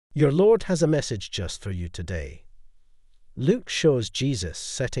Your Lord has a message just for you today. Luke shows Jesus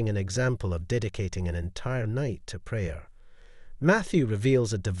setting an example of dedicating an entire night to prayer. Matthew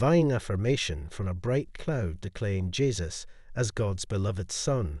reveals a divine affirmation from a bright cloud declaring Jesus as God's beloved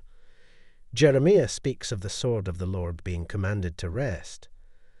Son. Jeremiah speaks of the sword of the Lord being commanded to rest.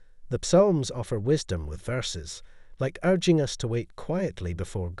 The Psalms offer wisdom with verses like urging us to wait quietly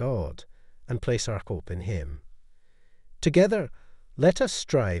before God and place our hope in Him. Together, let us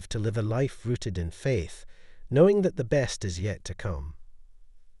strive to live a life rooted in faith, knowing that the best is yet to come.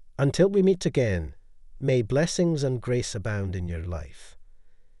 Until we meet again, may blessings and grace abound in your life.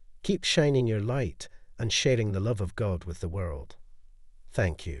 Keep shining your light and sharing the love of God with the world.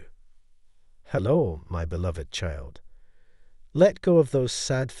 Thank you. Hello, my beloved child. Let go of those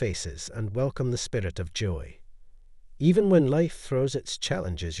sad faces and welcome the spirit of joy. Even when life throws its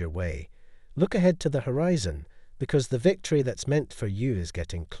challenges your way, look ahead to the horizon, because the victory that's meant for you is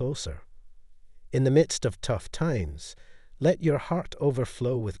getting closer. In the midst of tough times, let your heart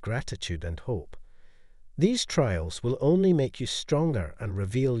overflow with gratitude and hope. These trials will only make you stronger and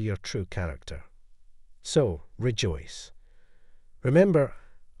reveal your true character. So, rejoice. Remember,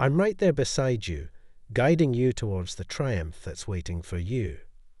 I'm right there beside you, guiding you towards the triumph that's waiting for you.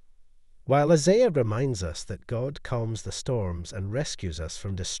 While Isaiah reminds us that God calms the storms and rescues us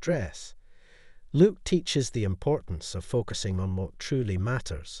from distress, Luke teaches the importance of focusing on what truly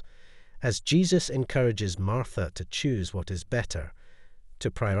matters, as Jesus encourages Martha to choose what is better,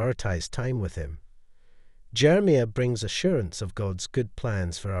 to prioritize time with Him. Jeremiah brings assurance of God's good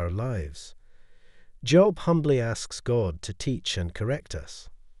plans for our lives. Job humbly asks God to teach and correct us.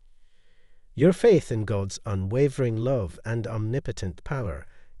 Your faith in God's unwavering love and omnipotent power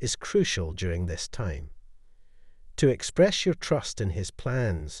is crucial during this time. To express your trust in His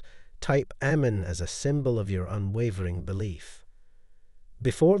plans, type Amen as a symbol of your unwavering belief.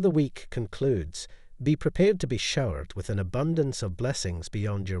 Before the week concludes, be prepared to be showered with an abundance of blessings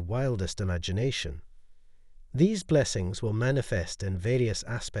beyond your wildest imagination. These blessings will manifest in various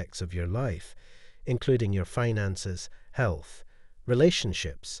aspects of your life, including your finances, health,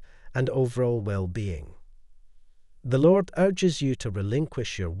 relationships, and overall well-being. The Lord urges you to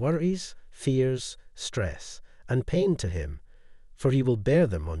relinquish your worries, fears, stress, and pain to Him, for He will bear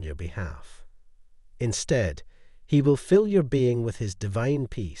them on your behalf. Instead, He will fill your being with His divine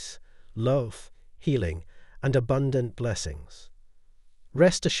peace, love, healing, and abundant blessings.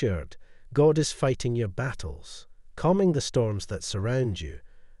 Rest assured, God is fighting your battles, calming the storms that surround you,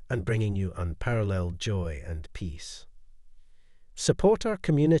 and bringing you unparalleled joy and peace. Support our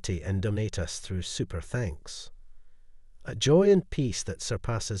community and donate us through Super Thanks. A joy and peace that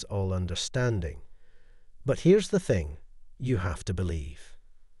surpasses all understanding. But here's the thing, you have to believe.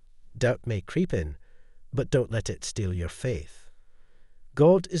 Doubt may creep in, but don't let it steal your faith.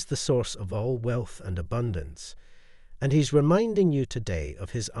 God is the source of all wealth and abundance, and He's reminding you today of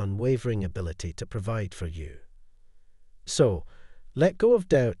His unwavering ability to provide for you. So, let go of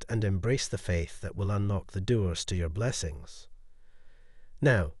doubt and embrace the faith that will unlock the doors to your blessings.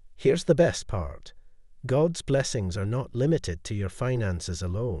 Now, here's the best part. God's blessings are not limited to your finances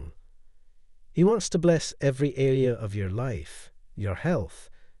alone. He wants to bless every area of your life, your health,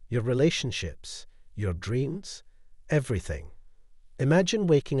 your relationships, your dreams, everything. Imagine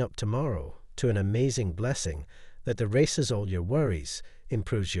waking up tomorrow to an amazing blessing that erases all your worries,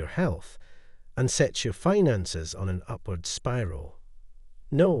 improves your health, and sets your finances on an upward spiral.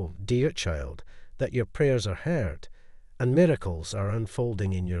 Know, dear child, that your prayers are heard, and miracles are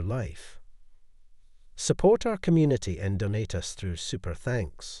unfolding in your life. Support our community and donate us through Super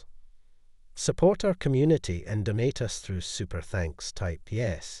Thanks. Support our community and donate us through Super Thanks. Type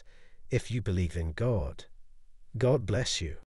yes if you believe in God. God bless you.